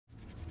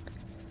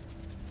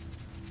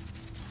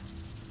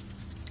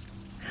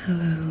Hello,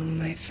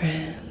 my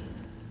friend,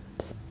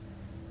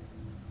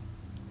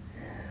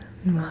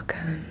 and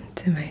welcome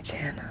to my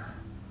channel.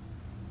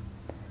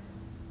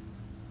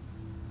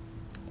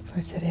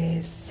 For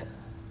today's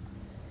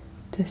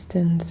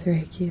distance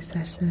Reiki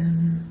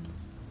session,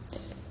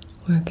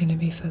 we're going to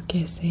be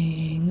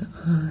focusing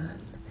on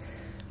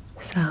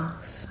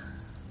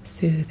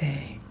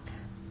self-soothing.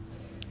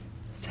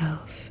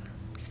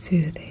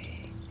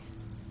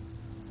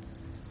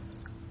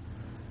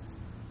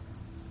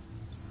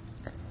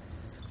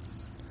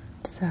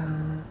 So,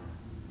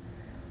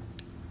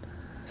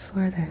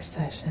 for this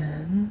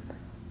session,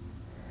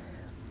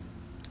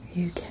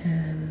 you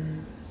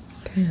can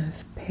kind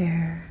of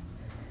pair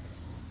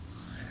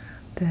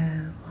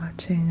the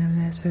watching of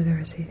this or the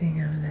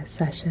receiving of this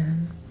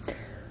session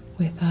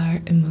with our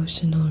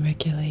emotional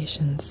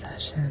regulation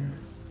session.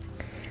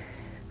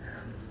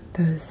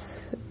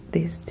 These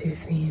two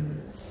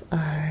themes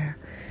are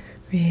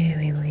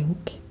really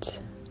linked.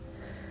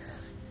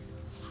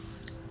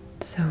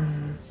 So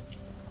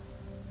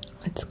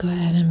let's go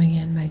ahead and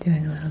begin by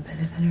doing a little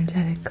bit of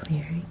energetic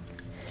clearing.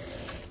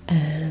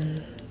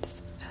 And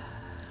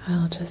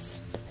I'll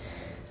just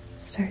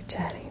start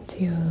chatting to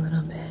you a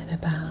little bit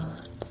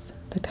about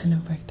the kind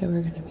of work that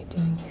we're going to be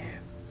doing here.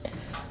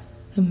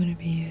 I'm going to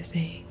be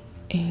using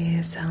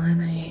a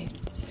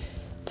selenite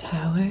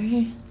tower.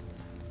 And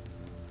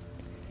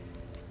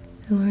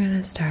we're going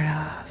to start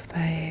off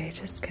by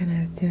just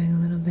kind of doing a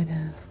little bit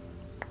of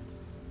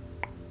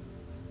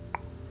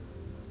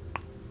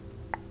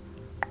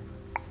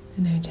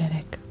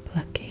energetic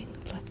plucking.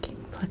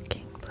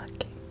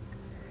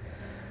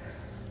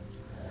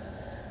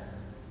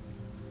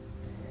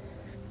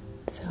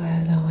 So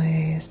as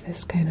always,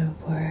 this kind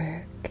of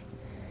work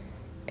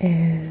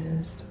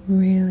is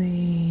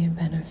really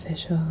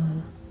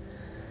beneficial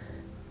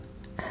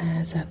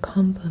as a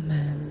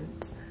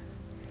complement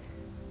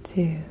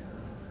to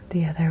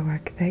the other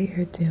work that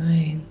you're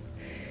doing.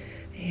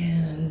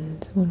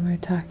 And when we're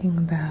talking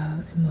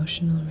about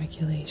emotional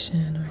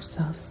regulation or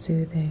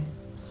self-soothing,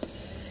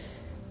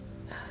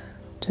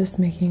 just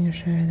making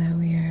sure that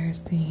we are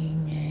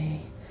seeing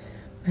a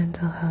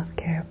mental health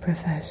care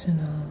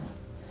professional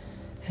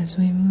as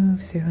we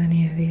move through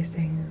any of these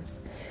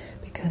things,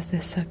 because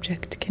this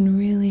subject can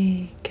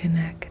really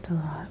connect a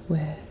lot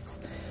with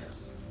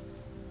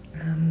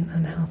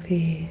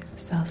unhealthy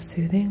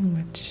self-soothing,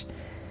 which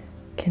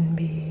can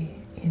be,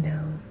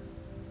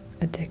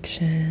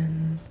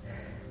 addiction,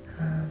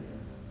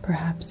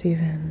 perhaps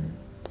even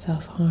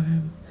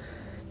self-harm.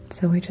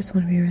 So we just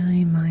want to be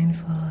really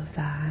mindful of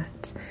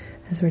that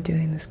as we're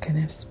doing this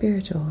kind of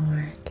spiritual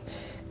work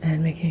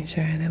and making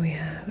sure that we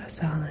have a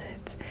solid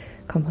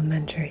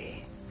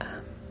complementary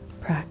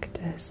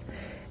practice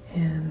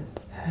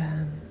and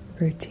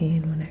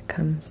routine when it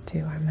comes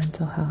to our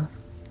mental health.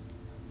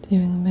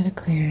 Doing a bit of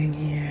clearing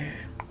here.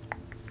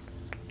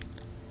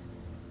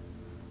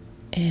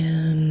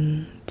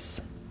 And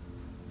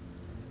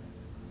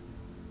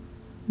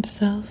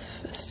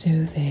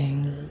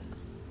self-soothing,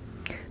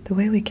 the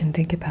way we can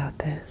think about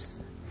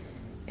this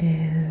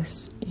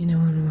is,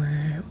 when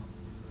we're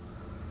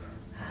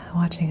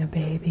watching a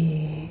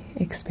baby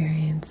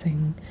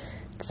experiencing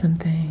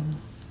something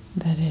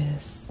that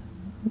is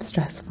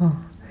stressful,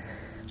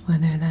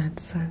 whether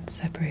that's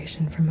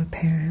separation from a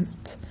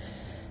parent,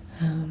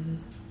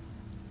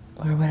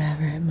 or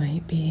whatever it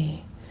might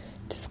be,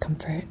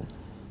 discomfort,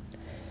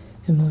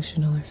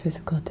 emotional or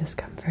physical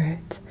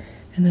discomfort,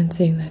 and then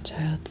seeing that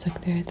child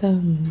suck their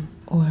thumb,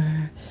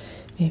 or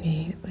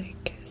maybe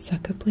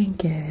suck a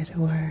blanket,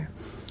 or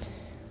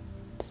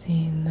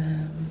seeing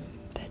them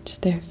touch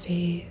their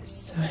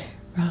face or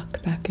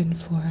rock back and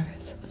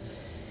forth.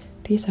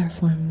 These are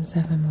forms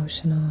of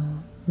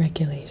emotional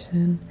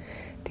regulation.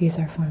 These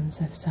are forms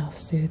of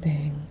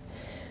self-soothing.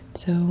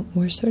 So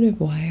we're sort of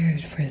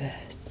wired for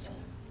this.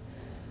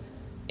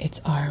 It's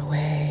our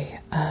way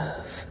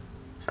of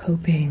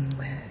coping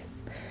with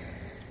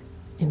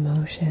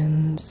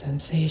emotions,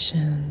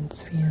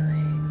 sensations,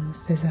 feelings,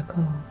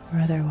 physical or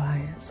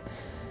otherwise,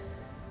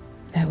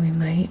 that we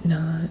might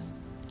not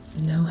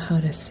know how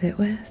to sit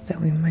with, that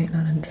we might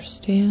not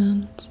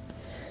understand.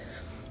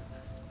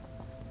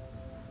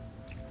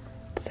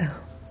 So,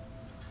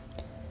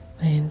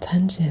 my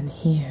intention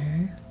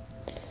here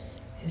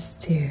is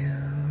to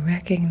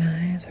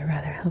recognize, or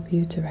rather help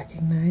you to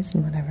recognize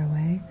in whatever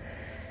way,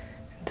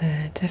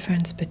 the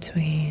difference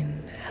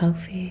between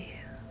healthy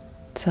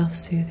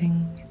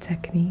self-soothing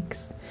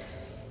techniques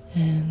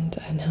and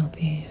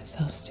unhealthy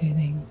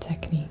self-soothing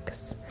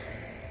techniques.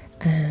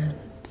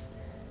 And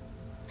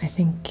I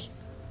think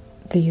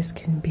these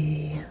can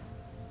be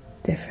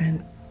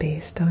different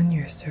based on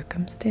your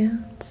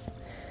circumstance.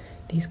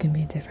 These can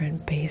be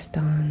different based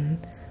on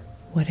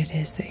what it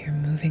is that you're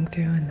moving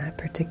through in that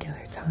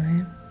particular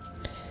time.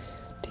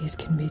 These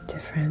can be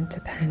different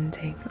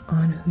depending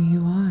on who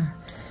you are,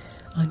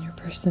 on your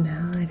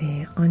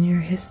personality, on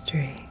your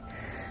history.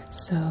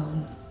 So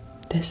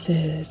this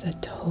is a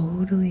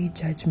totally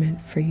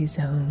judgment-free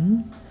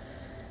zone,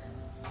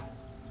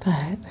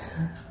 but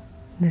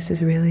this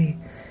is really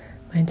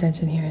My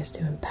intention here is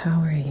to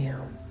empower you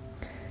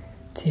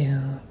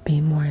to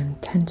be more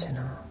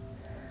intentional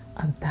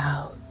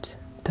about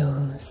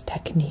those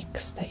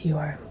techniques that you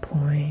are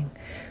employing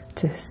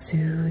to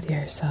soothe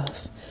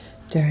yourself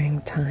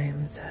during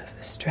times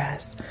of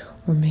stress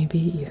or maybe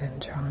even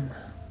trauma.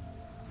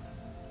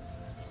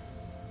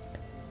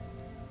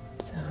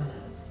 So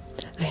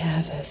I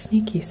have a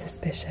sneaky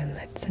suspicion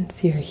that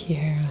since you're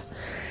here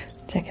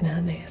checking out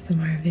an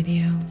ASMR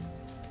video,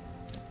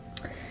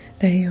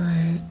 that you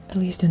are at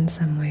least in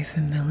some way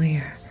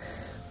familiar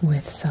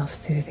with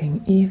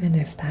self-soothing, even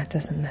if that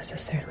doesn't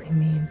necessarily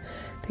mean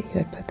that you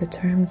would put the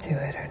term to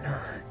it or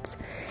not.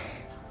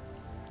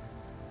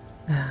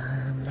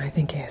 I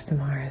think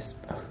ASMR is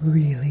a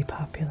really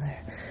popular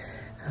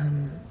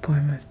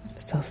form of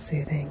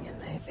self-soothing,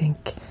 and I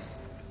think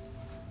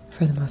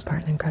for the most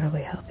part an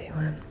incredibly healthy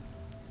one.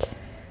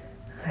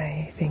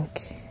 I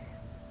think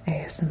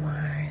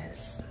ASMR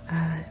is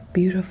a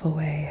beautiful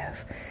way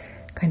of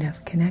kind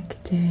of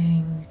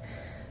connecting,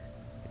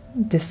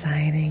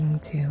 deciding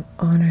to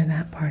honor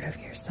that part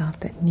of yourself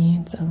that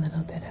needs a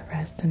little bit of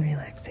rest and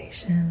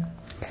relaxation,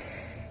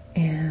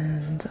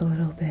 and a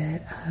little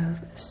bit of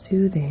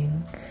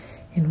soothing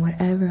in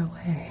whatever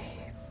way.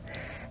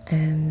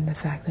 And the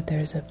fact that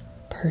there's a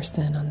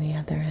person on the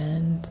other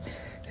end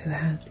who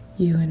has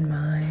you in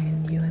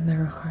mind, you in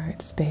their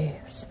heart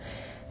space,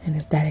 and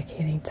is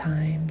dedicating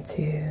time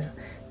to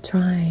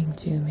trying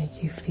to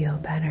make you feel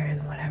better in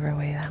whatever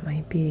way that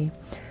might be,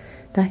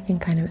 that can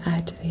kind of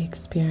add to the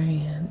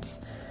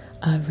experience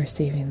of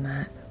receiving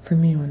that. For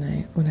me, when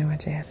I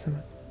watch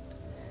ASMR,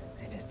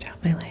 I just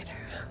dropped my lighter.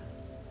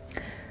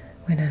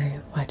 When I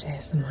watch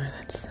ASMR,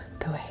 that's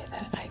the way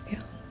that I feel.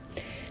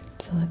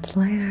 So let's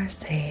light our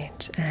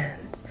sage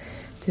and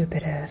do a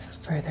bit of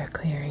further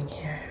clearing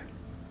here.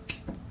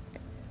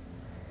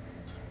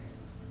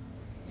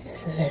 It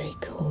is a very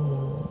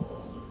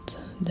cold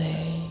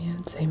day,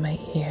 so you might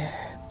hear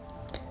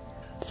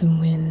some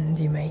wind,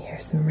 you might hear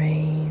some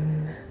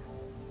rain,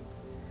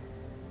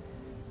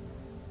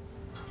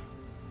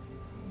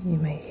 you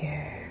might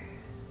hear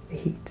the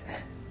heat.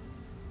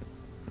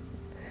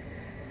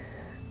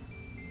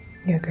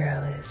 Your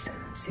girl is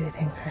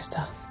soothing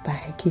herself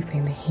by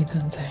keeping the heat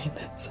on during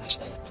that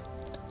session.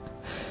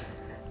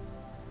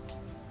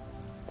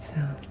 So,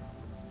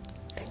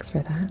 thanks for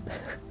that.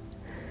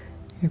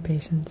 Your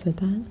patience with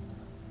that.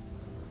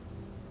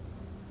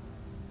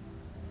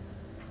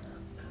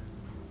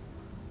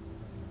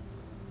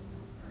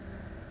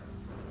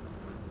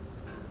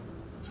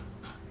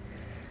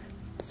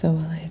 So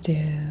while I do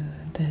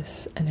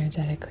this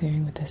energetic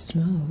clearing with the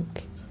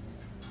smoke,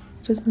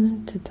 I just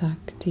wanted to talk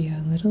to you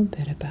a little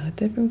bit about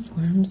different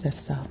forms of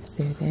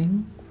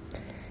self-soothing,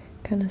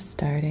 kind of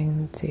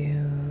starting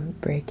to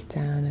break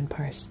down and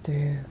parse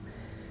through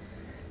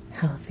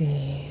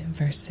healthy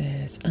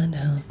versus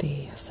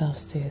unhealthy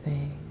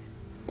self-soothing.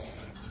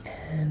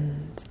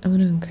 And I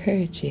want to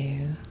encourage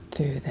you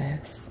through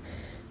this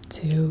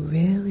to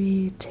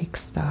really take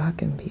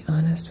stock and be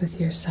honest with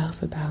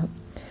yourself about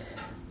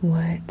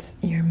what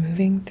you're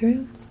moving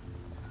through.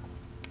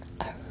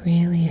 A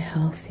really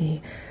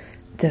healthy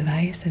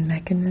device and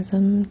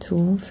mechanism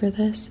tool for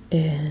this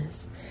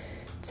is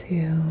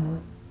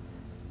to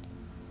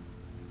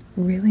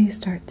really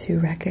start to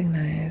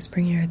recognize,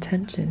 bring your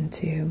attention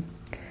to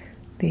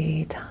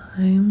the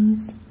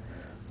times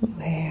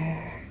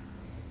where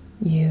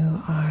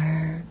you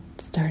are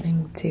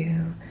starting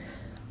to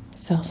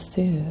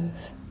self-soothe,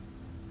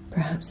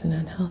 perhaps in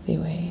unhealthy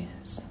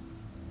ways.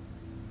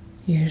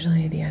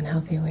 Usually the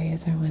unhealthy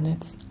ways are when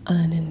it's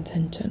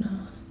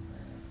unintentional.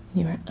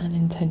 You are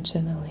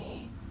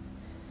unintentionally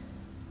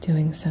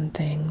doing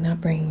something, not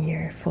bringing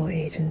your full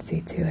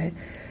agency to it,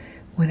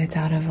 when it's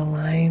out of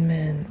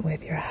alignment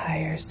with your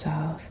higher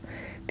self.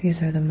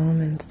 These are the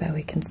moments that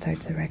we can start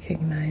to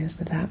recognize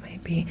that that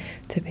might be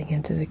tipping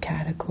into the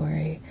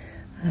category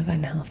of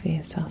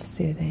unhealthy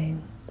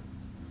self-soothing.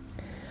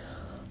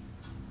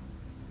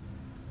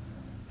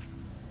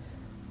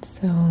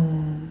 So,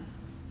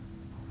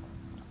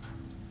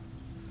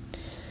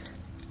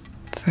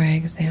 for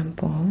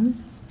example,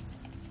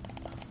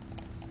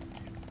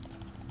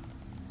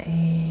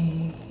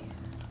 a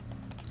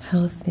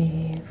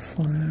healthy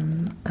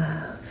form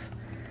of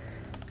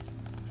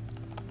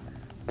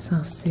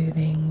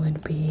self-soothing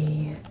would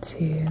be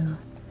to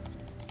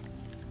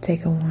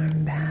take a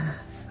warm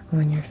bath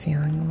when you're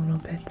feeling a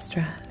little bit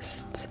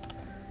stressed.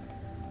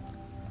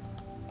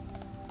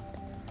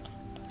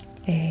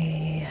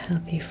 A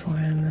healthy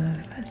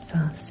form of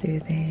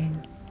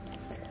self-soothing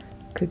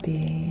could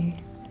be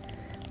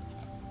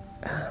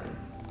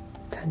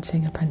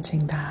punching a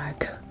punching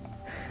bag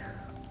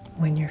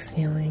when you're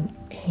feeling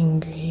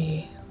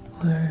angry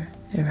or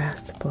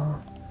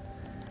irascible.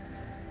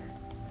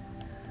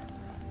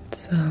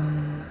 So,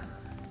 an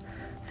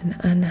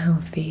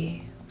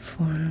unhealthy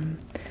form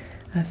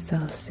of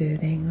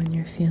self-soothing when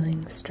you're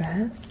feeling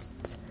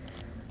stressed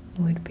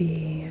would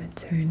be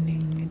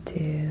turning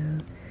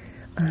to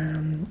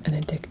an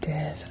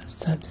addictive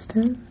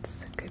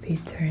substance. It could be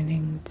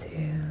turning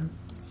to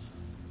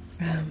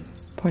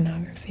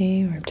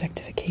pornography or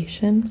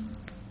objectification.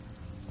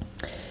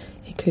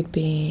 It could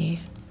be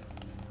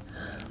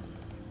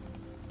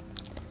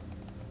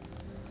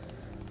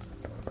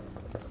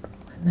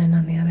and then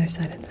on the other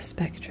side of the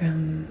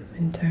spectrum,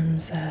 in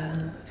terms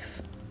of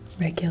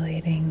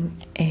regulating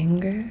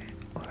anger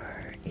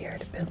or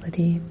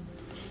irritability,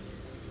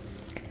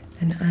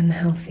 an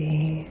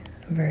unhealthy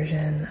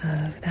version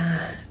of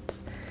that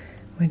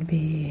would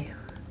be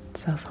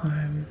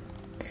self-harm.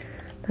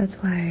 That's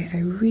why I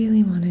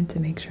really wanted to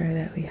make sure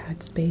that we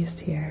had space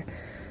here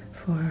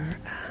for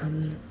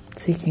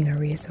seeking a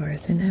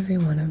resource. In every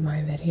one of my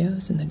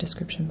videos, in the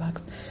description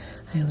box,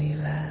 I leave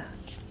a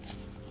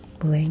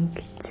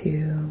link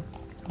to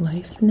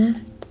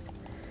LifeNet,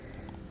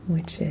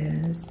 which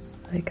is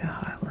like a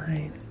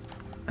hotline.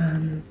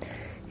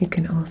 You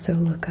can also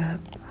look up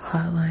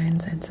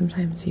hotlines and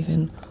sometimes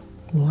even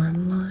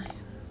warm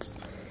lines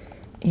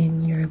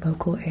in your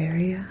local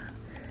area.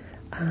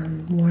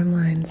 Warm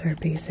lines are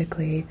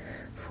basically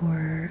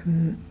for,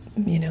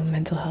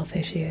 mental health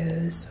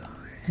issues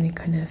or any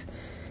kind of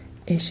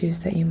issues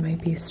that you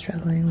might be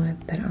struggling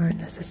with that aren't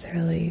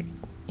necessarily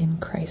in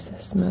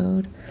crisis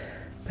mode,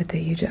 but that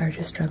you are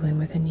just struggling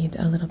with and need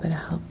a little bit of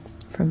help,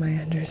 from my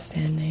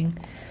understanding.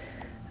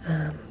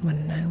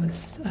 When I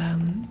was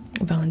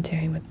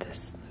volunteering with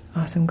this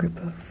awesome group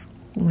of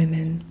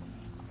women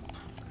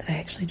that I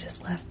actually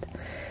just left,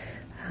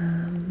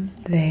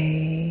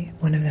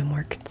 one of them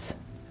worked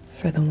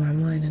for the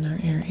warm line in our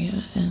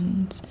area,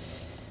 and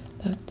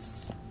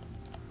that's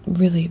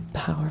really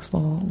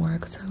powerful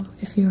work. So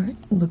if you're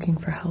looking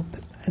for help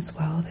as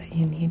well, that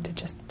you need to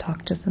just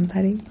talk to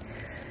somebody,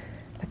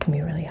 that can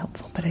be really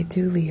helpful. But I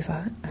do leave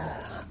a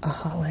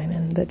hotline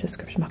in the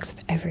description box of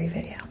every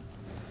video.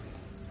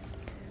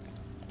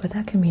 But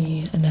that can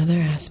be another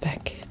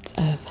aspect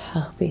of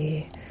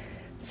healthy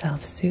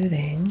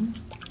self-soothing,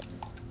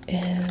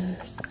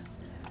 is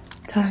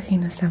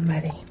talking to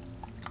somebody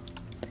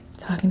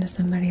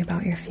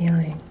about your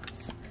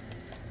feelings,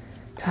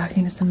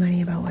 talking to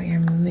somebody about what you're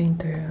moving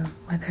through,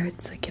 whether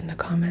it's like in the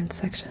comments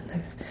section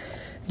of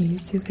a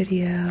YouTube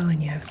video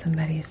and you have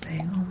somebody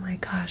saying, oh my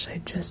gosh,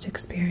 I just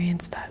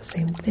experienced that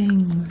same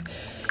thing.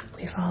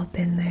 We've all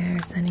been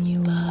there, sending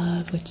you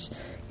love, which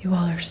you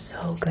all are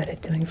so good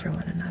at doing for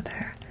one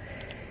another.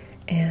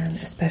 And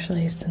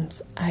especially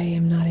since I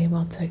am not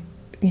able to,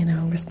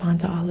 respond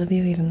to all of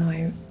you, even though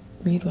I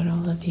read what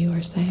all of you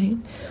are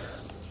saying.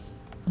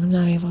 I'm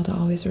not able to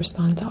always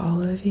respond to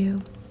all of you.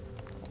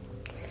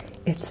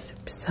 It's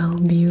so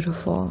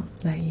beautiful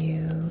that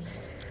you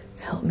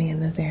help me in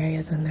those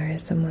areas when there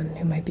is someone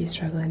who might be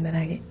struggling that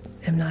I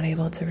am not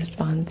able to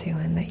respond to,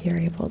 and that you're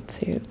able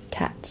to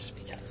catch,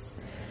 because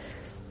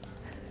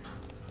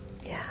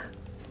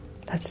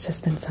that's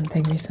just been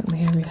something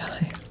recently I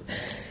realized.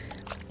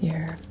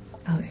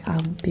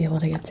 I'll be able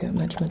to get to it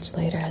much, much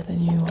later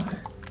than you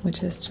are,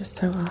 which is just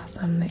so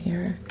awesome that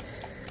you're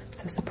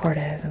so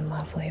supportive and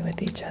lovely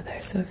with each other.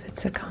 So if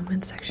it's a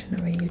comment section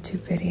of a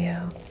YouTube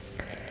video,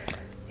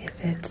 if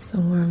it's a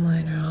warm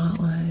line or a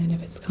hotline,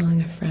 if it's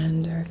calling a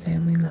friend or a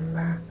family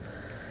member,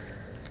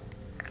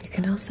 you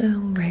can also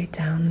write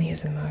down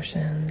these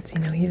emotions,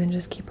 even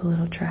just keep a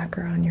little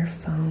tracker on your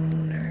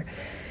phone or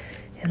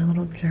in a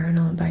little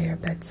journal by your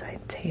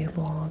bedside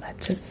table that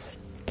just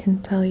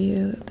can tell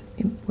you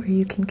where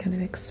you can kind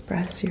of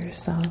express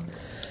yourself.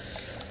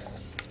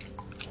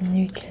 And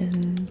you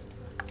can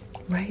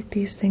write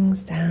these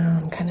things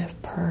down, kind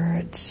of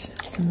purge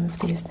some of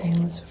these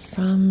things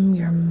from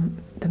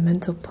the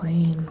mental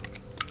plane.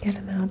 Get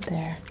them out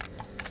there.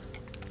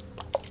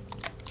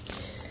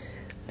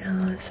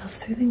 Now,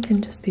 self-soothing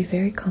can just be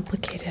very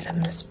complicated. I'm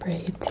going to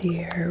spray to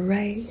your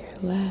right, your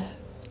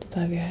left,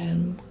 above your head,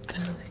 and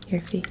kind of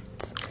your feet.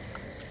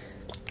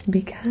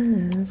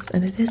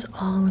 And it is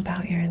all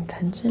about your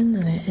intention,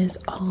 and it is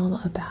all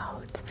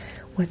about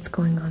what's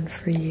going on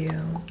for you.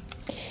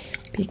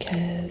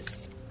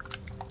 Because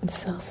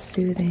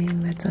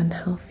self-soothing that's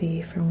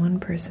unhealthy for one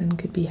person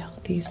could be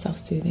healthy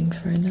self-soothing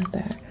for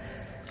another.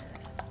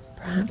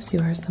 Perhaps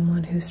you are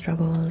someone who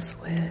struggles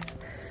with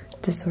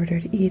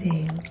disordered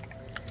eating.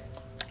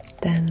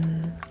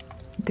 Then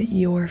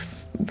your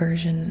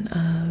version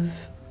of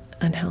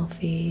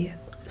unhealthy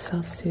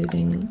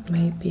self-soothing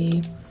might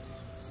be,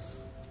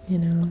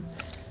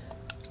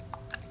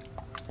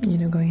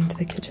 going into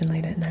the kitchen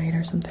late at night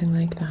or something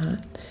like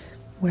that.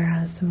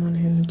 Whereas someone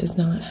who does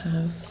not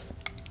have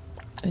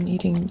an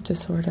eating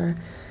disorder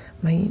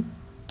might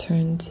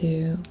turn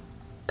to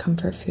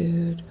comfort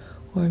food,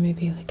 or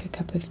maybe like a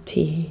cup of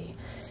tea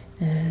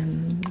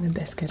and a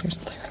biscuit or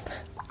something like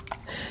that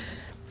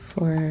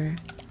for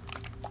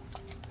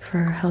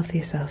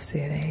healthy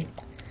self-soothing.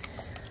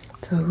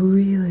 So it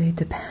really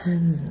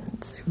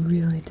depends. It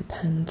really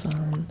depends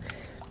on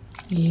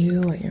you,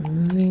 what you're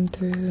moving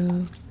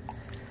through,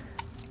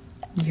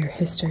 your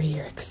history,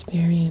 your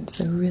experience.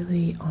 So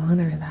really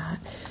honor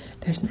that.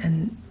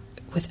 And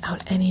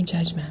without any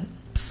judgment,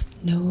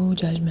 no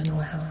judgment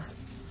allowed.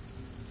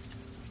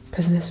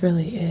 Because this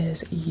really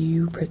is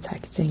you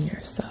protecting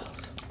yourself,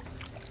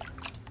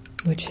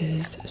 which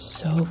is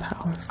so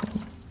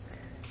powerful.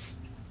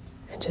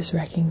 just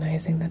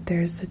recognizing that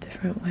there's a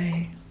different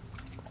way.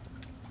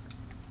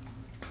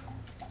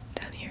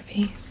 Down your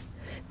feet.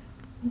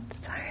 Oops,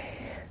 sorry.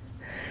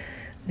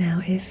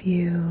 Now, if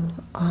you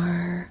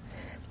are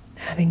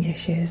having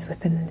issues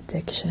with an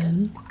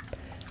addiction,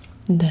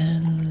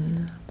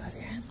 then above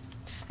your head,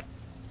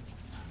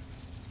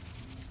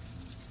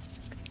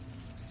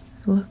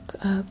 look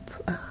up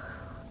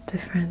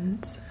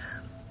different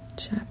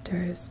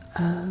chapters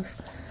of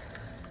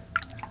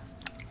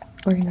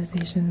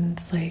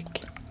organizations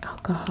like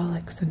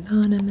Alcoholics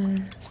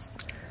Anonymous,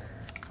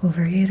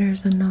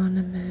 Overeaters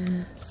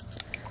Anonymous,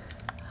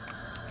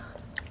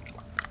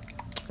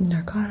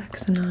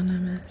 Narcotics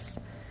Anonymous,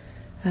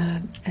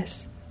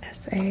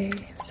 SA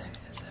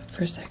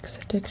for sex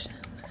addiction,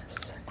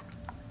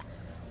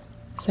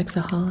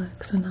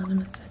 Sexaholics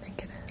Anonymous, I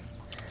think it is.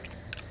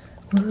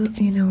 Well,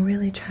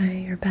 really try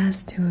your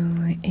best to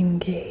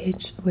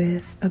engage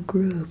with a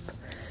group,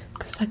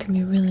 because that can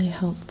be really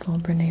helpful.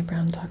 Brené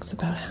Brown talks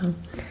about how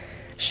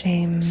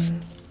shame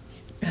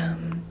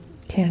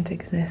can't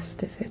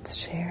exist if it's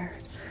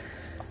shared.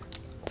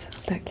 So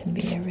that can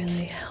be a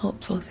really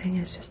helpful thing,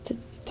 is just to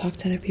talk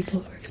to other people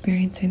who are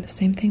experiencing the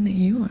same thing that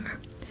you are,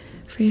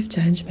 free of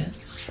judgment.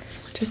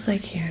 Just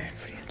like here,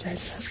 free of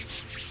judgment.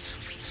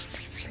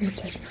 Free of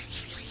judgment.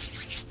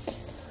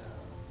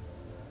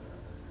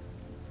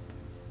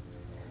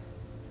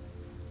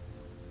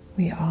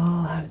 We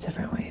all have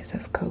different ways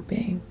of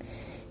coping.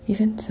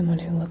 Even someone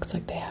who looks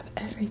like they have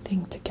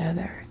everything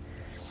together,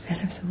 and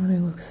if someone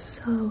who looks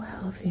so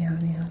healthy on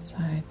the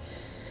outside,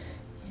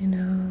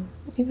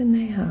 even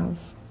they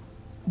have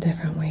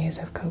different ways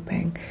of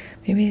coping.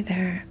 Maybe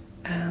they're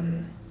a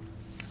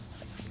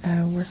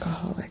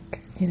workaholic.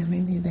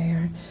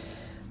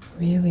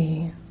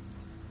 Maybe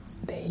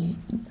they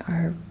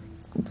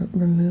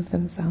remove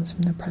themselves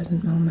from the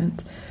present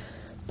moment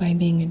by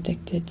being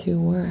addicted to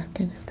work.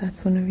 And if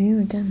that's one of you,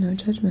 again, no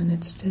judgment.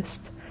 It's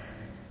just,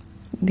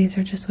 these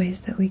are just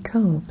ways that we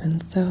cope,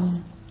 and so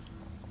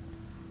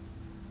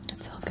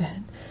it's all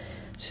good.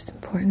 It's just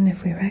important,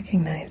 if we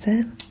recognize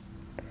it,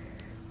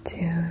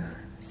 to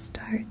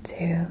start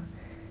to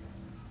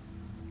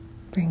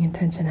bring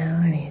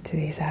intentionality to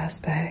these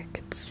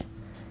aspects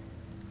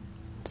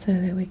so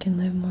that we can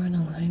live more in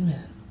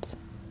alignment.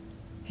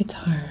 It's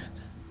hard.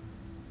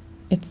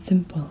 It's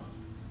simple.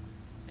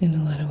 In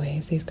a lot of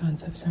ways, these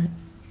concepts aren't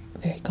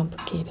very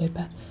complicated,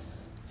 but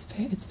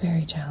it's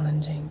very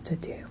challenging to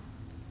do,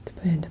 to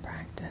put into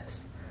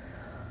practice.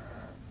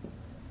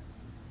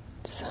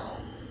 So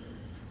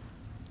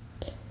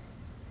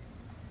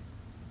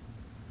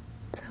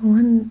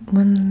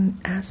one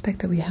aspect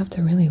that we have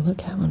to really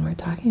look at when we're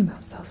talking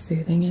about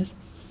self-soothing is,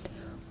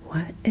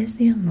 what is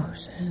the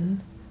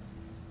emotion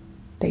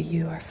that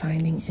you are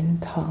finding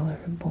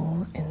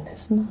intolerable in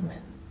this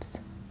moment?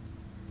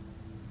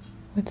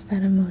 What's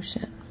that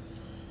emotion?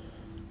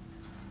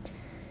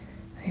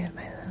 I have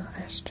my little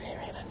ashtray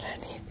right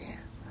underneath you.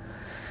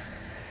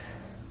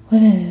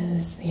 What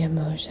is the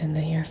emotion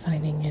that you're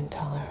finding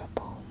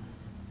intolerable?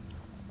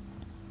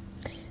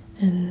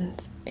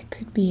 And it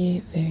could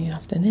be, very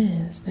often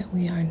is, that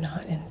we are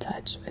not in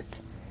touch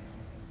with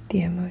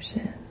the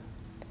emotion.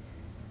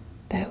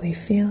 That we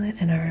feel it,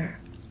 and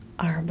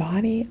our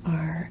body,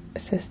 our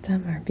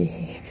system, our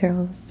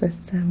behavioral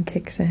system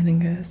kicks in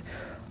and goes,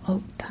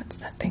 oh, that's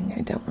that thing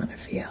I don't want to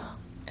feel.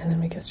 And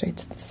then we go straight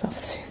to the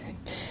self-soothing.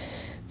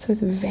 So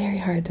it's very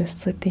hard to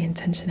slip the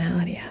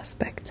intentionality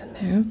aspect in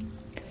there.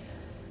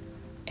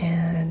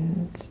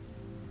 And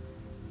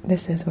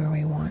this is where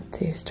we want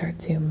to start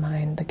to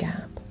mind the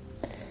gap.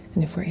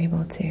 And if we're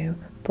able to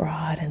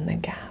broaden the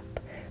gap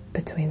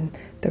between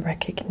the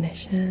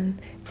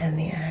recognition and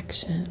the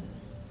action,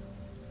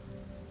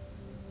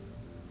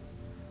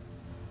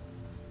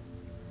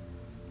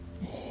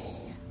 a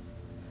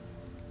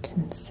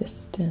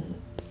consistent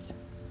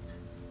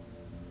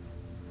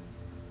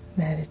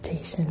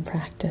meditation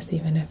practice,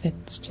 even if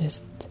it's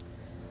just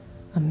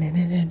a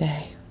minute a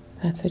day.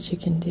 That's what you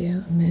can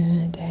do, a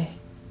minute a day.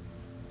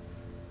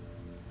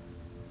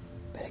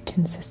 But a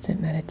consistent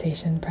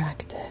meditation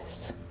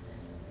practice,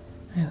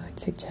 I would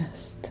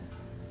suggest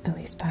at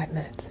least 5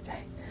 minutes a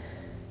day,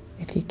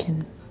 if you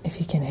can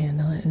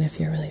handle it. And if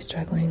you're really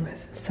struggling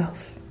with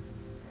self-soothing,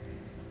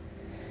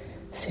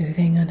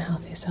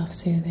 unhealthy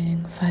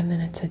self-soothing, 5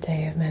 minutes a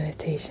day of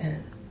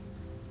meditation,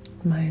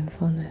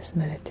 mindfulness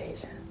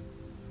meditation.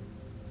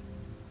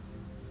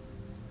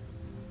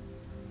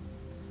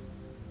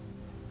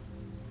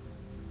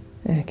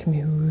 And it can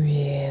be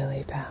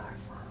really powerful.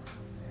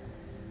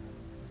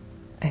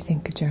 I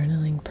think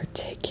journaling,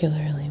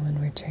 particularly when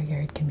we're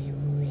triggered, can be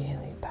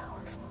really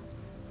powerful.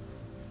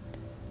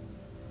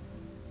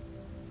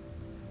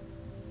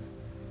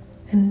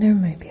 And there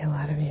might be a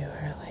lot of you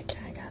who are like,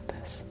 yeah, I got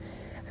this.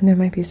 And there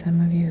might be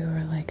some of you who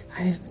are like,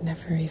 I've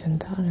never even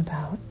thought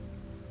about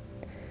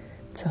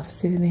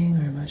self-soothing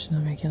or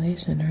emotional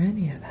regulation or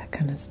any of that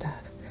kind of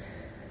stuff.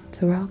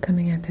 So we're all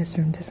coming at this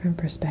from different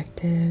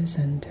perspectives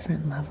and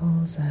different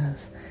levels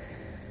of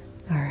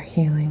our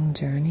healing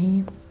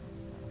journey.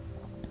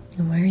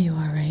 And where you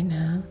are right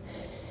now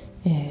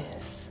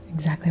is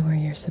exactly exactly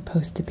where you're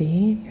supposed to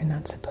be. You're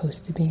not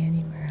supposed to be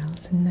anywhere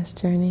else in this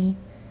journey.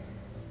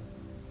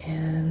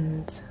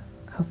 And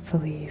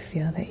hopefully you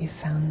feel that you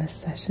found this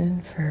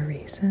session for a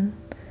reason.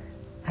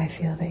 I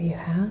feel that you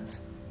have.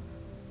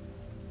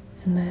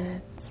 And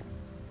that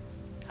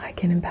I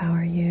can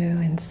empower you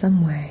in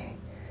some way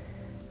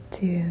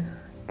to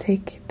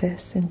take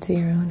this into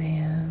your own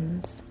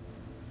hands.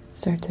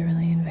 Start to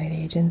really invite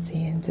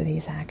agency into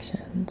these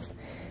actions,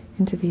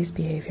 into these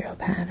behavioral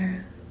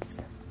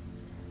patterns.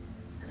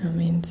 I don't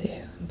mean to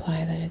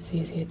imply that it's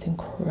easy. It's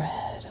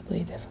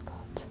incredibly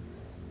difficult.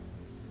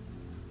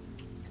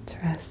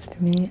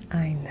 Trust me,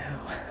 I know.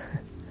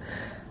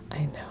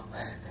 I know.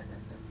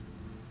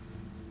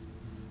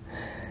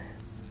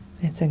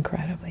 It's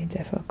incredibly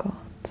difficult.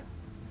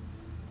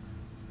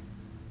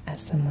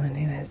 As someone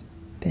who has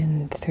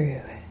been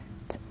through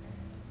it,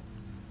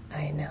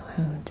 I know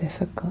how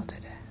difficult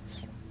it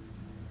is.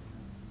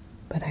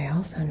 But I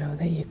also know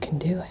that you can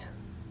do it.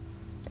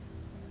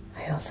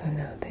 I also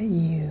know that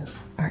you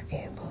are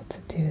able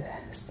to do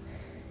this.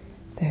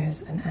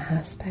 There's an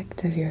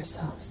aspect of your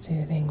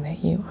self-soothing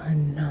that you are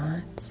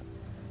not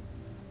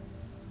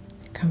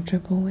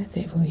comfortable with.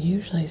 It will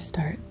usually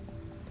start,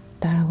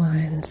 that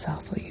aligned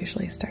self will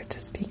usually start to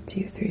speak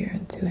to you through your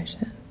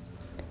intuition,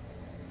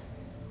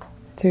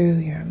 through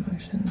your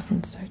emotions,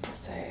 and start to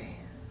say,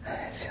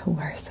 I feel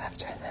worse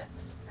after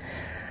this.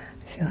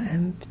 I feel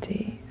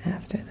empty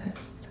after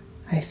this.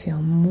 I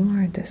feel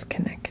more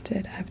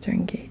disconnected after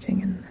engaging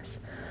in this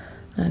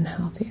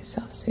unhealthy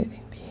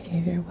self-soothing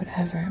behavior,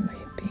 whatever it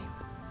might be.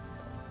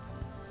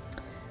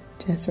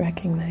 Just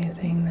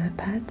recognizing that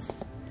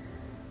that's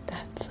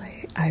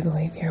like, I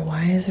believe, your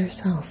wiser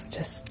self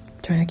just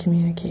trying to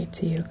communicate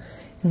to you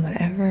in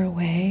whatever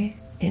way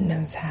it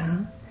knows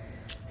how,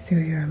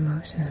 through your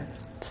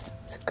emotions.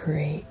 It's a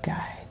great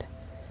guide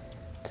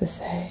to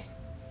say,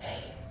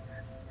 hey,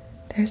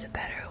 there's a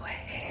better way.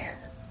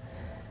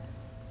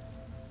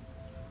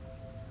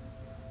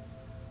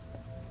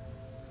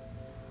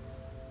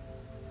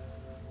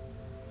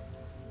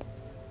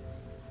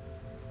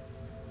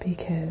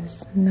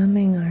 Because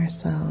numbing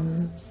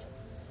ourselves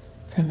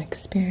from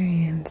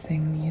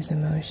experiencing these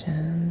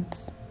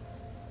emotions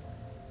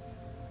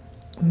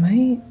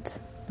might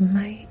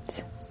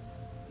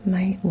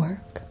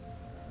work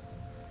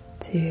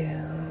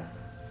to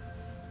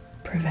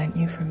prevent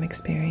you from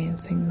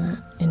experiencing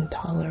that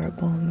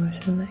intolerable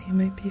emotion that you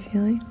might be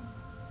feeling.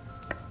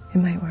 It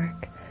might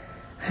work.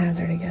 I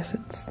hazard a guess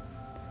it's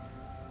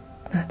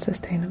not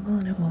sustainable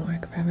and it won't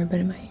work forever,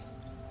 but it might.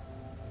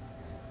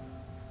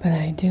 But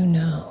I do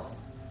know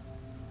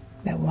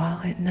that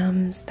while it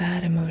numbs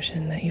that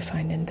emotion that you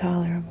find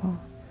intolerable,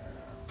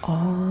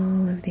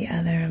 all of the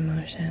other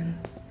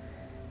emotions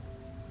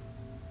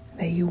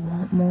that you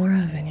want more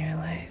of in your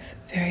life,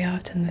 very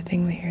often the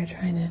thing that you're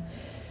trying to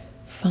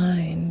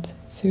find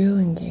through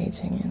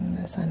engaging in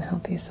this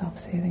unhealthy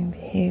self-soothing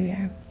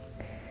behavior,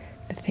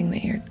 the thing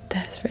that you're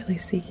desperately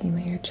seeking,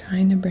 that you're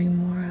trying to bring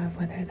more of,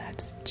 whether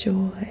that's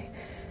joy,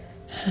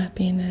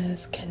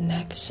 happiness,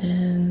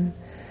 connection,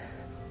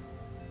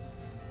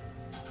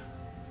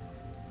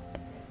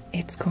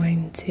 it's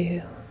going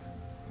to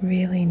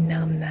really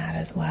numb that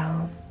as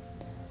well.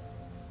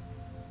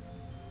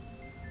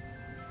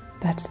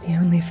 That's the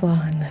only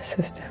flaw in this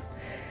system,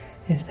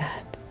 is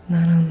that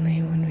not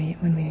only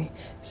when we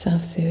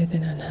self-soothe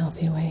in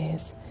unhealthy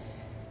ways,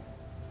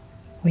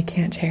 we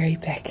can't cherry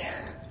pick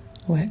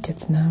what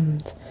gets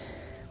numbed,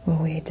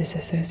 what we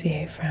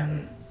disassociate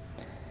from.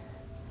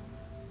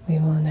 We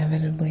will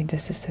inevitably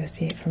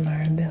disassociate from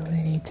our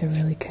ability to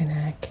really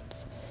connect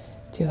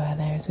to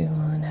others. We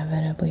will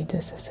inevitably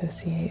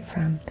disassociate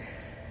from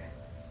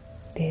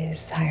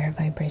these higher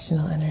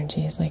vibrational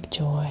energies like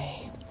joy,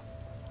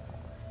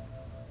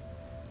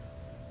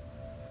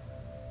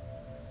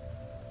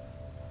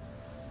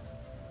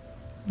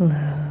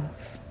 love,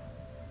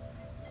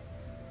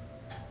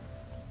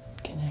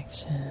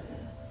 connection,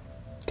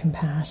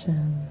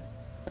 compassion.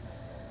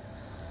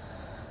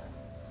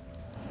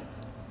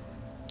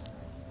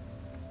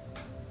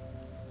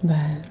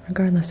 But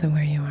regardless of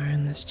where you are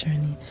in this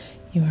journey,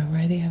 you are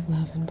worthy of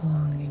love and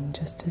belonging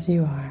just as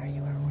you are.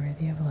 You are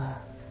worthy of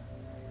love.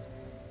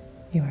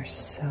 You are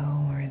so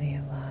worthy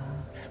of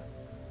love.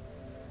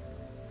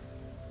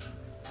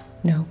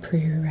 No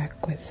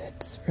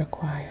prerequisites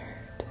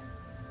required.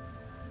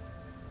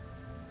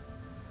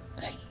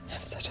 I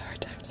have such a hard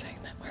time saying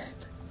that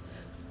word.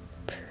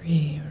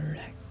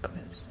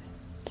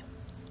 Prerequisite.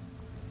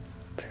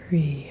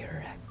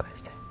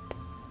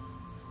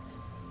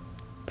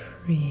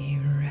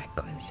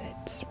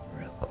 Prerequisites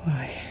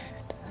required.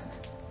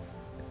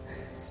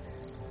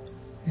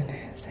 And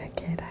as a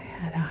kid, I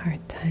had a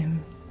hard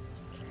time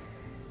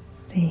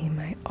saying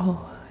my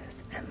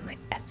O's and my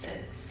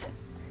S's.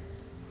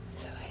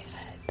 So I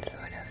had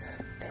sort of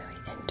a very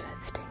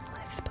interesting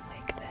lisp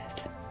like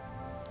this.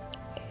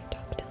 I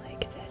talked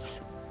like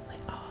this. My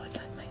O's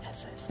and my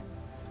S's.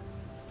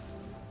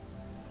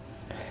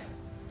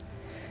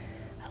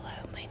 Hello,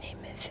 my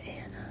name is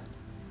Anna.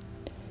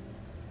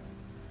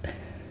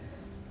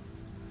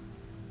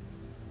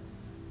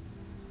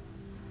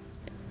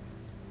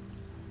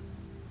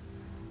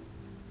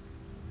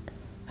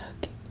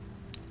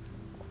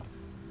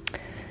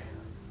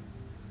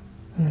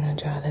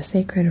 draw the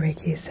sacred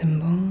Reiki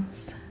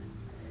symbols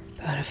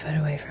about a foot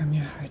away from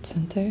your heart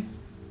center.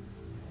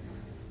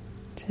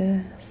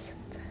 Just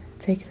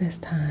take this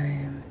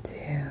time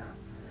to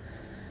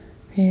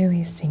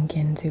really sink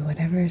into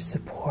whatever is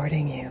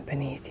supporting you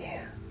beneath you.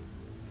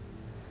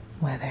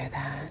 Whether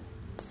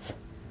that's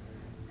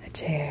a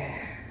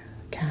chair,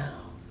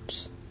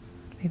 couch,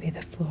 maybe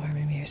the floor,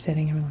 maybe you're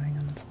sitting and lying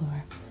on the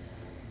floor,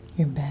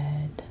 your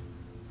bed,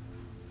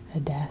 a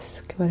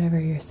desk, whatever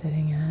you're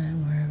sitting at,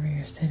 wherever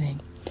you're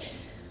sitting,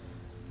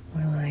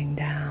 or lying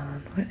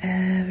down,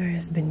 whatever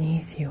is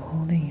beneath you,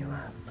 holding you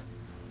up.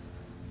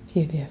 A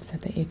few of you have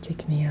said that you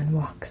take me on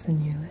walks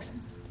and you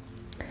listen.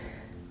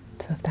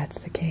 So if that's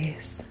the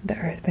case, the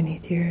earth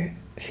beneath your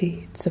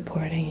feet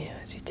supporting you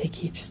as you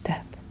take each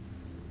step.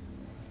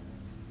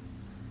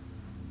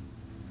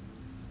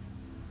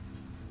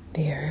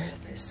 The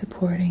earth is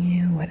supporting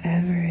you.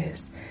 Whatever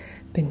is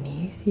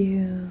beneath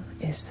you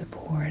is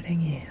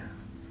supporting you.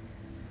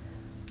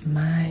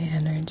 My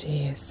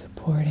energy is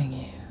supporting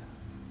you.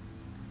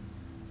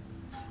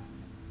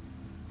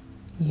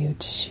 You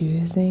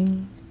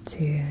choosing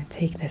to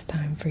take this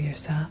time for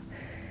yourself,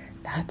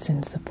 that's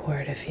in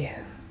support of you.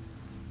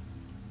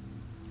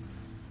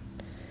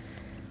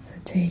 So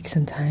take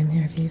some time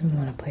here if you even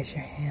want to place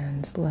your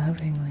hands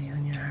lovingly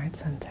on your heart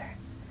center.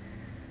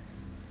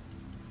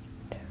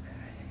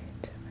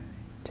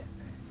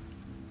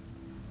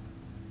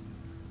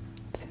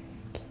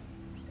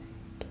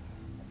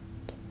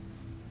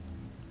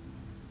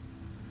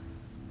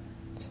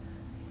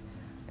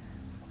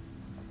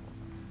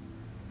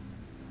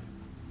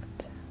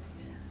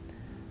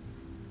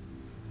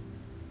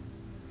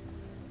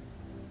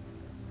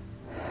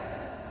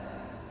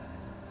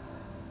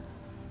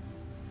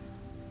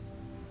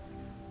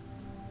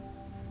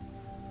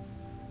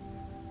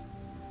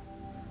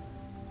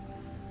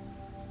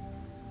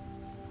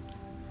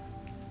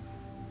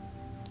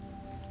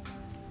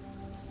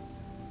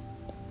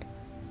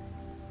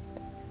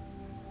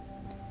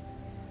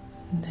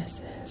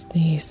 This is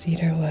the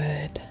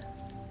cedarwood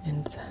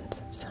incense.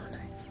 It's so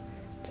nice.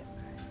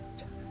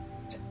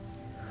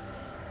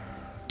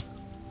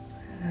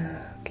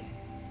 Okay.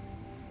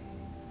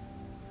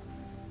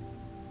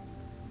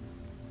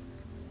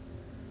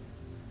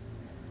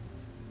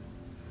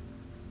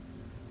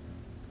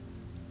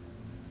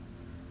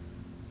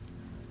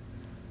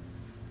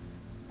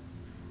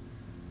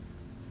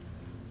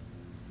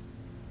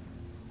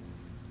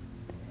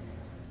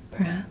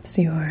 Perhaps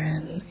you are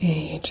in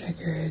a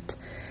triggered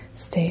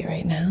state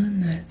right now,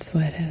 and that's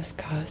what has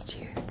caused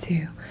you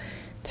to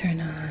turn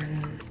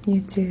on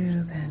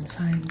YouTube and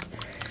find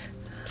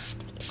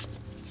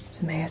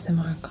some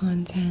ASMR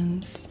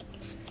content.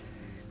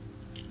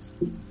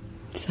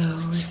 So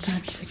if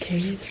that's the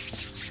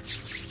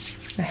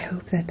case, I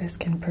hope that this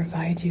can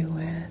provide you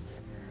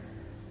with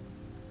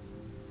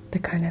the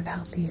kind of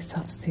healthy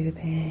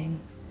self-soothing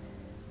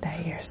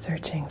that you're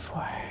searching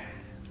for.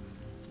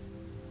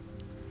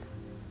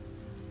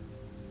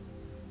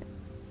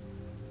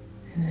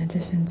 In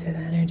addition to the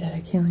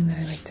energetic healing that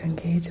I like to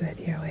engage with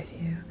here with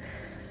you,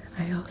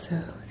 I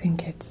also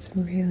think it's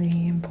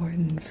really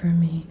important for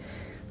me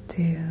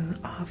to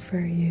offer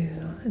you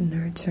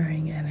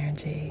nurturing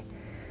energy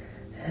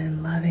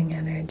and loving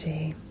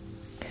energy.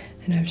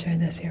 And I've shared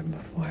this here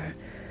before,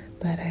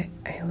 but I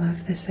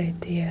love this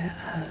idea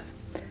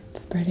of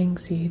spreading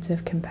seeds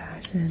of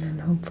compassion,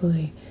 and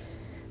hopefully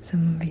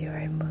some of you are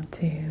able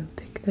to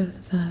pick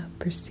those up,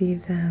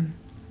 perceive them,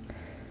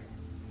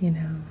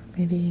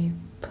 maybe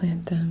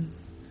plant them,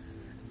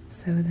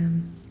 sow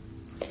them,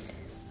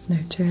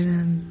 nurture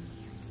them,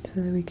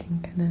 so that we can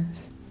kind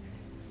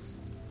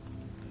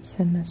of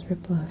send this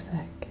ripple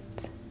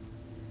effect.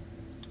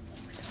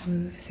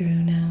 Move through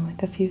now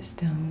with a few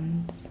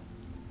stones.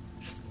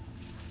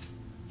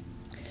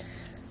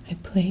 I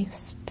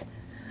placed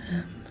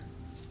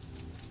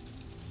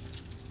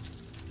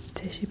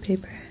tissue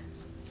paper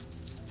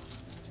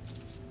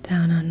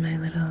down on my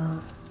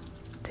little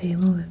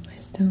table with my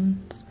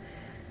stones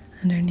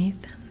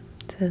underneath them,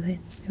 so that it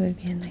would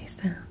be a nice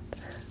sound.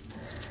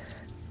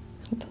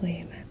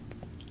 Hopefully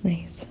that's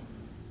nice.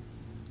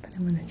 But I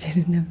wanted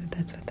you to know that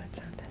that's what that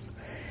sound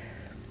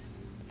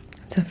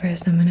is. So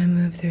first I'm going to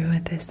move through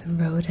with this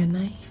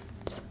rhodonite.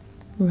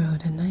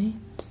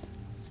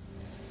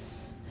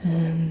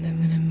 And I'm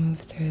going to move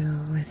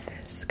through with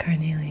this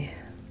carnelian.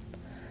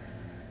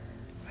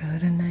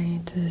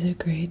 Rhodonite is a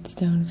great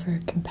stone for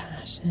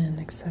compassion,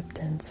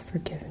 acceptance,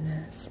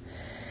 forgiveness.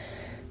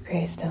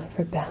 Great stone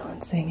for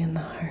balancing in the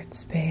heart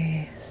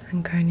space.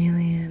 And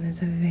carnelian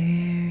is a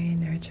very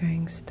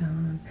nurturing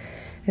stone.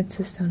 It's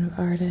a stone of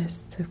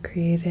artists, of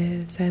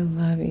creatives. I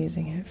love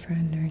using it for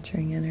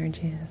nurturing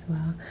energy as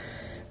well.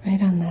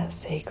 Right on that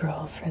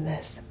sacral for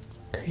this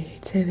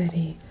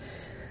creativity,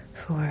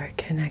 for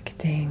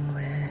connecting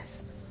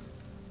with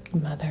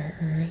Mother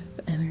Earth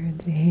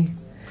energy.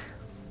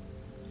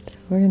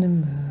 We're going to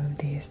move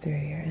these through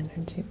your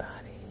energy body.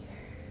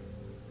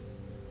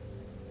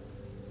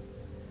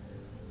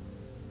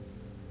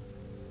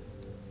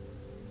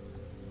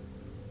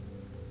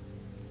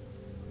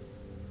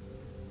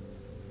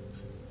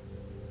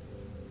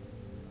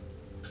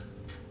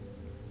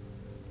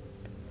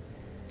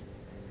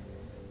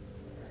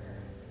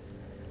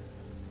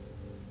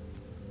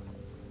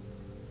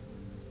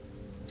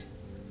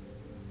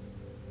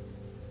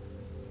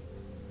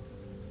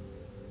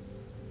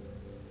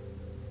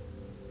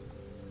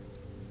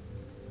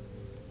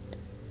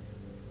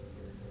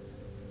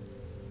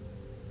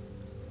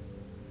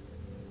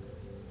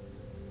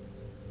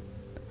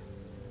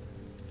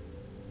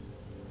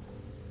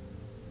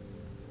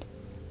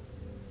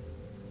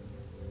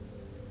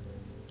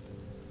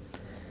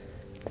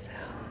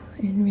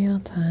 in real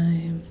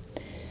time,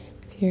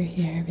 if you're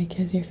here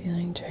because you're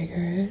feeling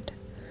triggered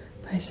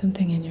by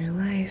something in your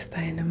life,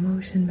 by an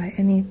emotion, by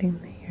anything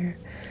that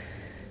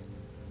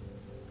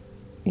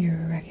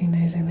you're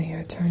recognizing that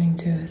you're turning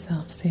to a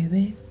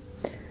self-soothing,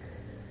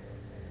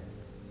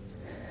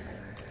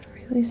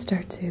 really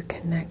start to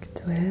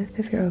connect with,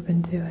 if you're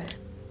open to it,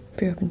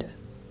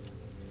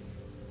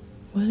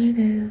 what it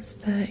is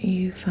that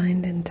you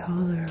find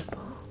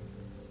intolerable.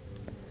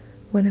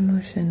 What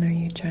emotion are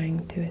you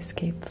trying to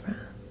escape from?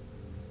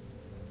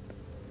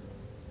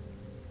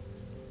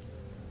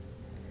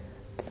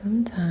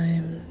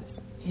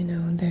 Sometimes,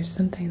 there's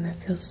something that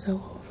feels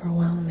so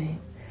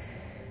overwhelming.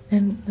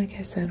 And like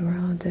I said, we're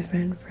all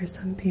different. For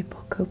some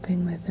people,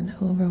 coping with an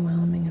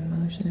overwhelming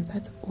emotion, if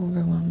that's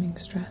overwhelming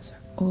stress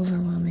or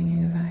overwhelming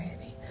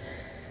anxiety,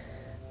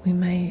 we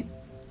might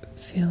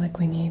feel like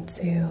we need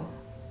to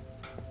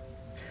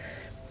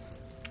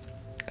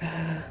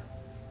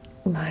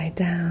lie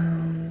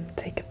down,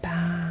 take a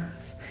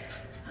bath,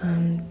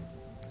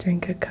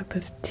 drink a cup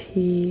of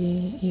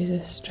tea, use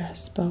a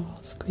stress ball,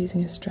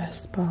 squeezing a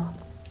stress ball,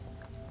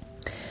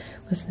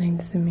 listening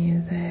to some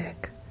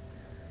music.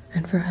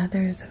 And for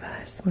others of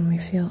us, when we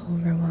feel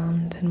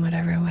overwhelmed in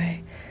whatever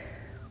way,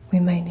 we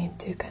might need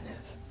to kind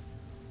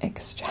of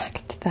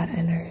extract that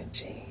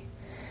energy.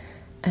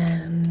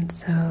 And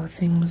so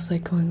things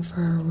like going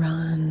for a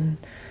run,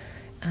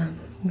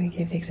 we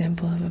gave the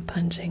example of a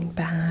punching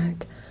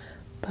bag,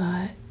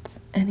 but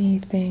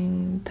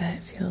anything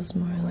that feels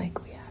more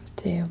like we have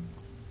to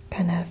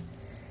kind of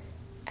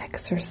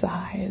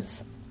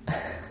exercise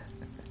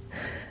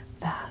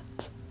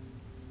that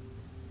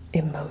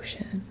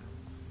emotion.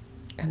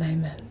 And I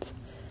meant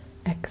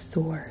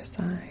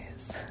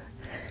exorcise,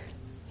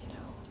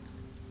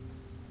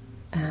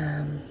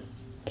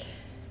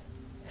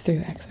 through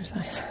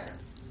exercise.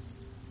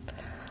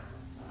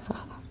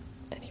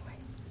 Anyway,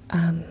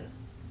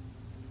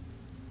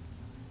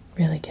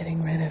 really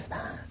getting rid of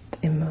that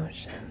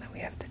emotion that we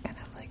have to kind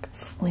of like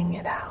fling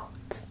it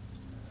out.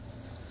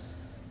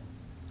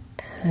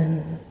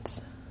 And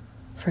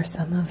for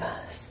some of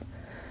us,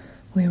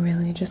 we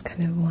really just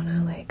kind of want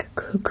to like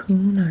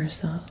cocoon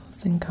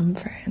ourselves in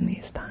comfort in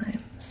these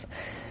times,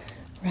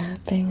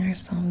 wrapping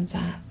ourselves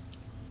up.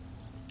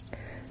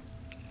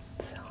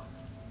 So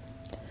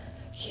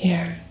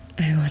here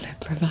I want to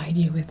provide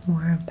you with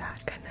more of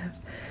that kind of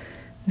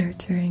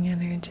nurturing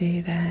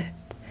energy that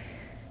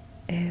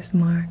is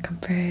more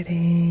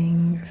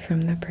comforting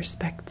from the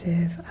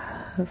perspective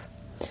of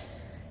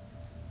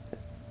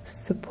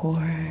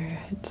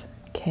support,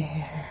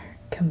 care,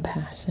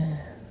 compassion,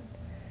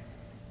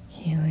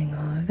 healing,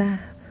 all of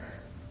that.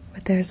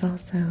 But there's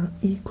also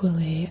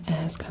equally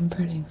as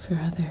comforting for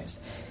others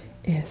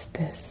is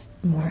this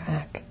more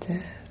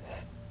active,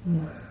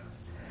 more,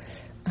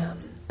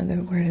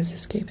 the word is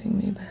escaping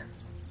me, but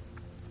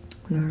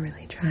when we're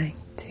really trying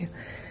to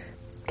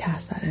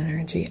cast that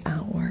energy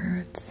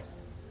outwards.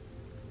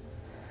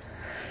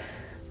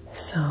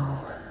 So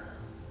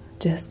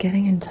just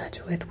getting in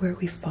touch with where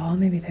we fall.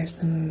 Maybe there's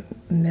some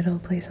middle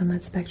place on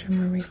that spectrum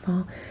where we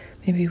fall.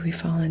 Maybe we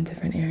fall in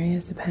different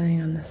areas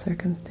depending on the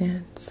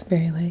circumstance,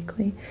 very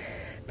likely.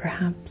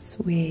 Perhaps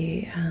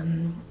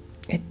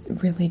it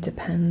really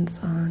depends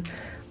on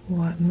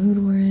what mood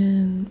we're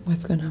in,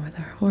 what's going on with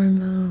our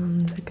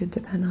hormones. It could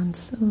depend on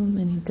so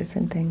many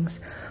different things,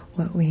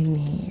 what we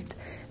need.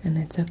 And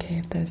it's okay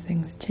if those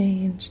things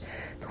change,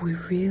 but we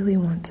really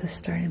want to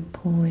start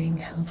employing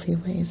healthy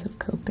ways of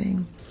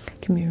coping.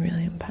 It can be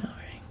really empowering.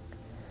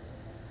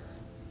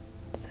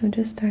 So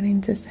just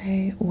starting to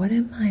say, what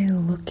am I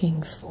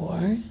looking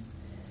for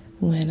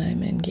when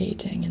I'm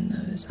engaging in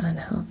those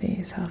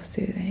unhealthy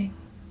self-soothing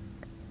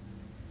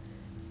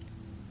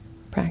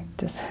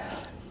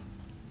practices?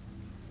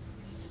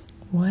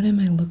 What am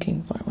I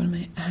looking for? What am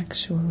I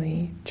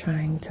actually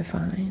trying to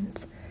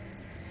find?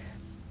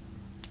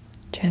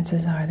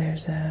 Chances are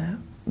there's a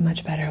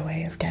much better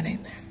way of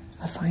getting there,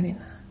 of finding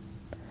that.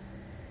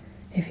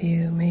 If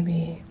you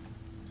maybe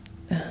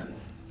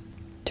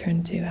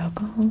turn to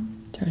alcohol,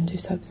 turn to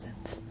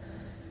substance,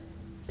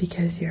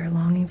 because you're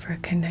longing for a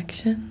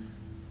connection,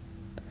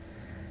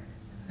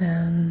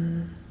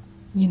 then,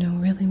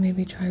 really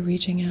maybe try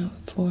reaching out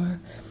for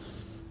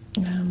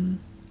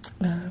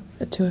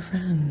to a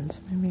friend,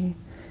 maybe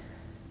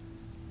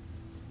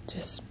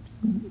just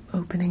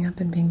opening up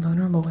and being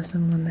vulnerable with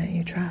someone that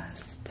you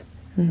trust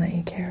and that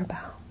you care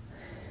about.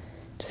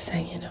 Just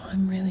saying,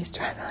 I'm really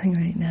struggling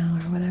right now,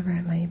 or whatever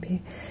it might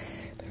be.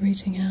 But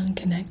reaching out and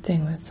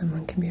connecting with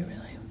someone can be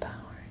really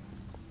empowering.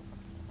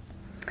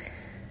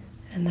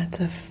 And that's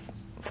a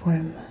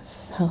form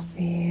of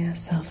healthy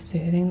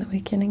self-soothing that we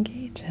can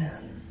engage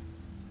in.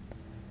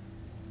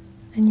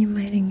 And you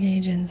might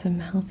engage in some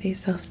healthy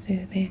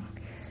self-soothing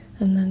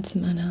and then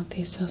some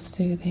unhealthy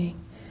self-soothing.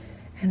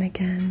 And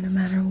again, no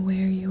matter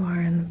where you are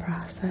in the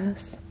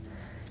process,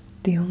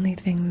 the only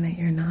thing that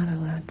you're not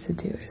allowed to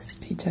do is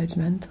be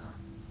judgmental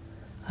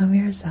of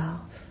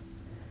yourself,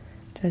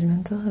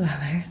 judgmental of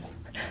others,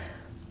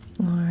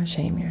 or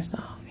shame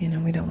yourself. We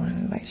don't want to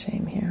invite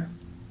shame here.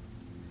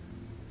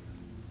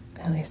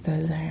 At least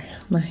those are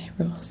my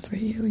rules for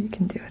you. You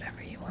can do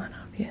whatever you want,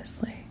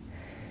 obviously.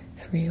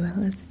 Free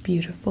will is a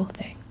beautiful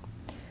thing.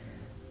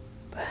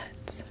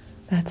 But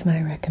that's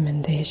my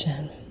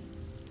recommendation.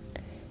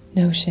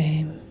 No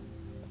shame.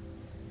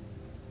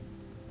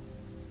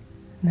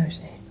 No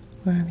shame.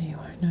 Wherever you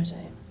are, no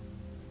shame.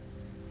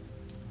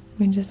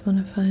 We just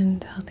want to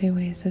find healthy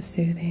ways of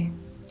soothing.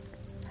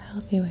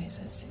 Healthy ways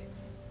of soothing.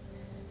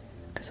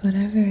 Because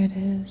whatever it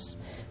is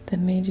that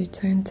made you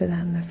turn to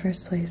that in the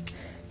first place,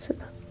 it's a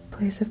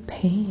place of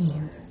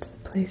pain. It's a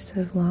place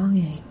of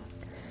longing.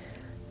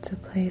 It's a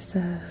place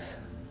of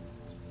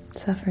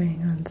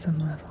suffering on some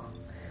level.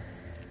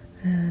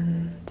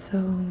 And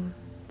so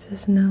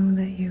just know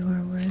that you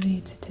are worthy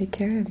to take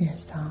care of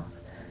yourself.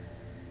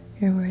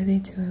 You're worthy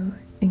to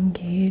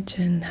engage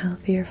in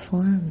healthier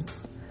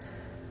forms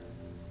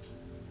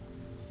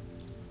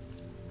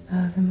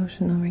of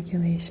emotional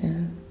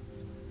regulation.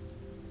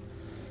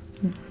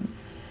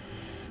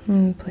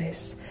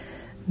 Place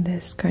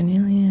this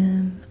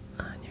carnelian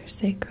on your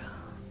sacral,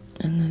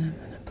 and then I'm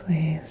going to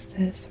place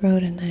this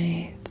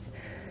rhodonite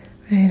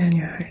right on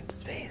your heart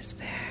space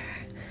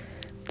there.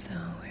 So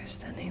we're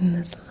sending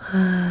this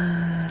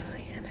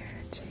lovely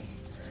energy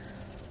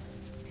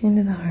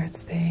into the heart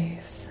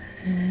space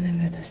and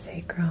into the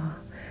sacral,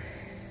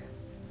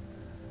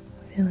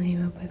 filling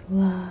you up with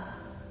love,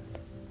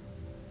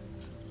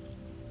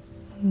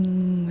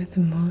 with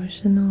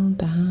emotional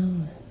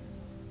balance.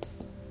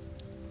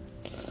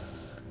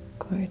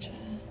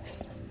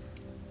 Gorgeous.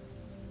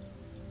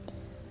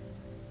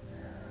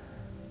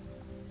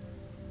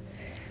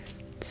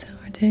 So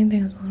we're doing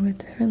things a little bit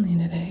differently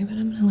today, but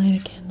I'm going to light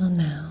a candle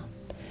now.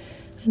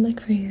 I'd like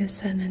for you to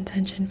set an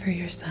intention for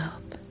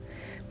yourself.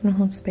 I'm going to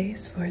hold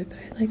space for it, but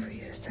I'd like for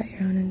you to set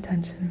your own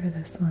intention for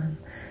this one.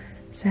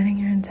 Setting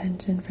your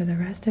intention for the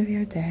rest of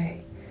your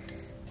day.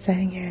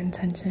 Setting your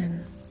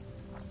intention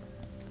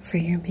for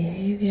your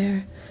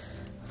behavior,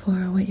 for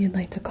what you'd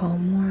like to call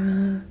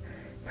more of,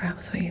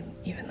 perhaps what you'd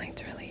even like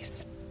to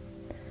release.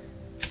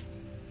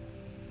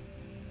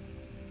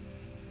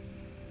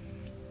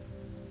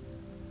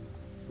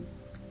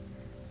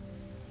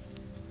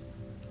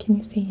 Can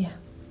you see? Yeah.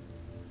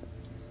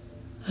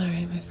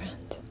 Alright, my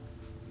friend.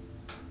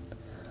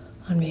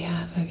 On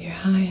behalf of your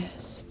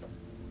highest,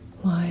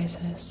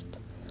 wisest,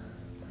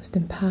 most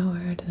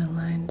empowered and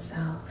aligned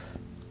self,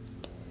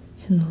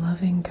 in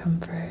loving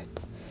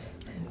comfort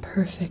and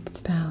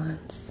perfect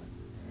balance,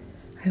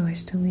 I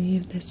wish to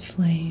leave this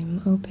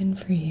flame open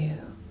for you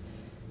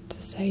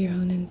to set your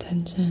own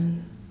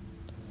intention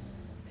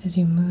as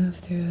you move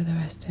through the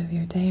rest of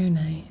your day or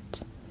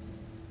night.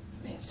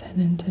 You may set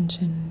an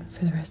intention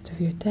for the rest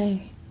of your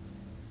day,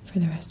 for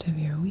the rest of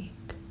your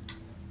week,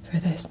 for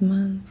this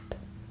month,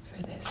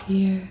 for this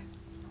year,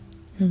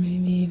 or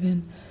maybe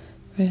even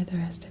for the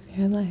rest of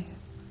your life.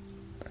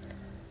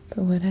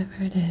 But whatever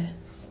it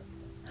is,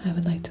 I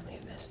would like to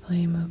leave this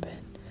flame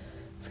open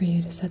for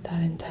you to set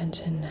that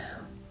intention now.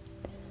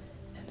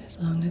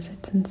 As long as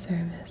it's in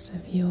service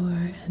of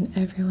your and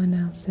everyone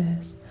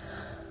else's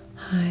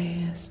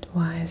highest,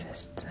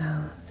 wisest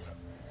selves,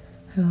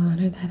 I will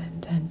honor that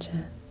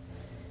intention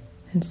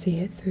and see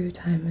it through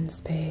time and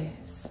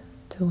space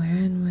to where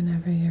and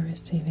whenever you're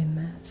receiving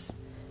this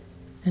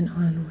and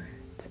onward.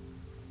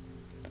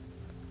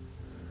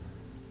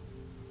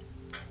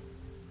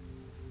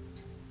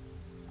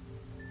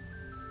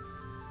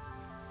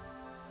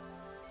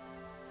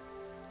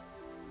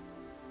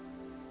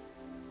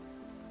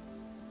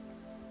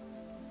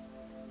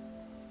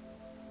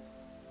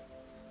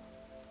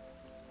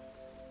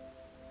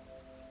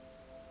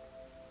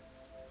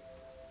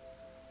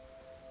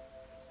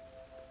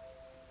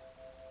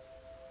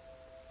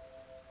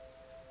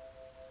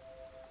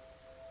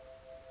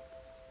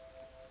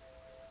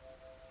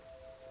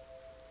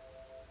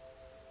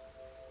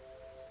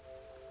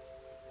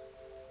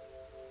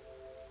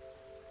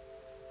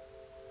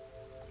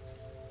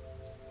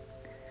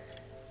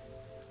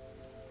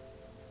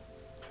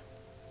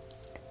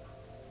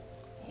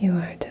 You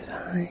are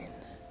divine.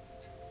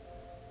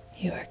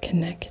 You are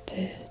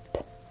connected.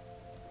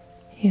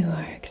 You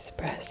are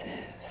expressive.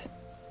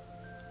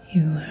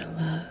 You are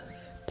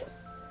loved.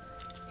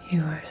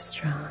 You are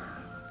strong.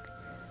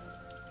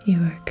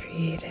 You are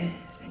creative,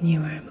 and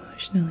you are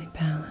emotionally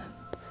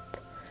balanced.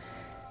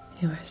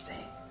 You are safe.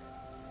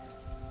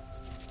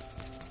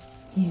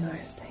 You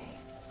are safe.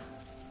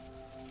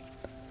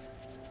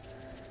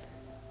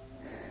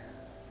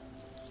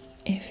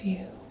 If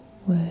you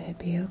would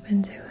be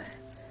open to it,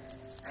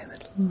 I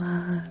would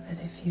love it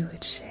if you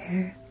would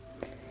share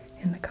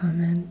in the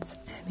comments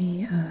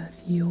any of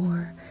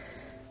your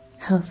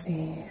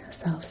healthy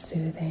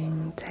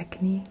self-soothing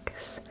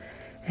techniques,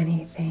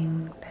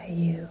 anything that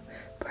you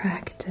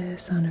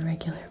practice on a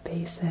regular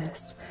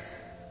basis.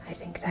 I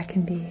think that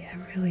can be a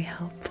really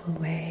helpful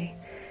way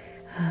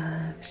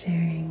of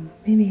sharing,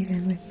 maybe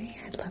even with me.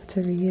 I'd love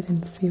to read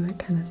and see what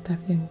kind of stuff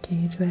you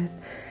engage with.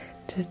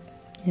 Just,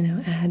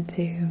 add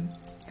to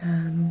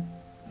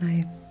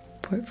my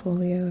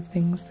portfolio of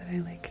things that I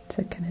like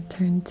to kind of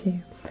turn to.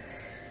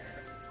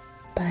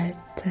 but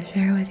to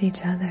share with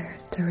each other,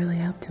 to really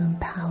help to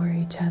empower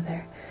each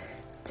other,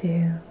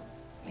 to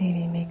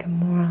maybe make a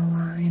more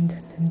aligned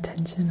and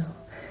intentional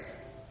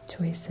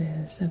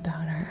choices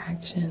about our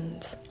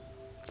actions.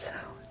 So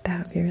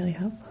that would be really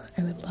helpful.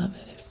 I would love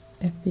it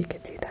if you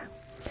could do that.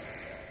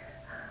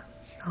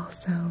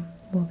 Also,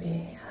 we'll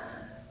be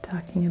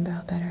talking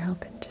about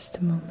BetterHelp in just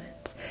a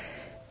moment.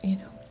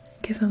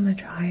 Give them a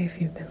try if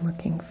you've been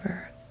looking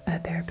for a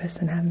therapist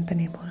and haven't been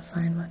able to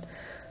find one.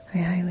 I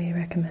highly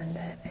recommend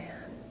it.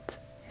 And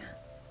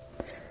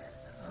yeah,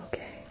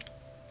 okay.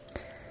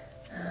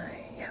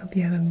 I hope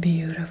you have a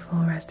beautiful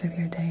rest of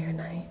your day or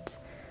night.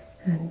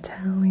 And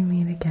until we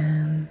meet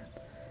again,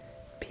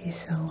 be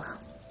so well.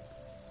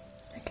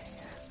 Okay.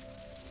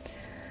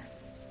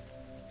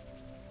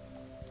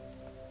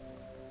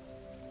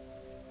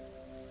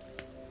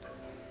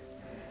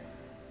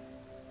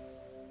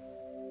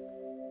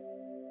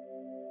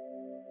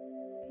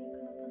 Can you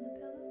come up on the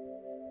pillow?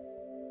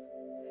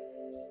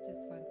 She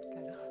just wants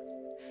cuddles.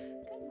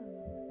 Come on.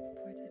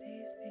 For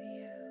today's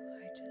video,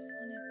 I just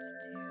wanted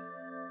to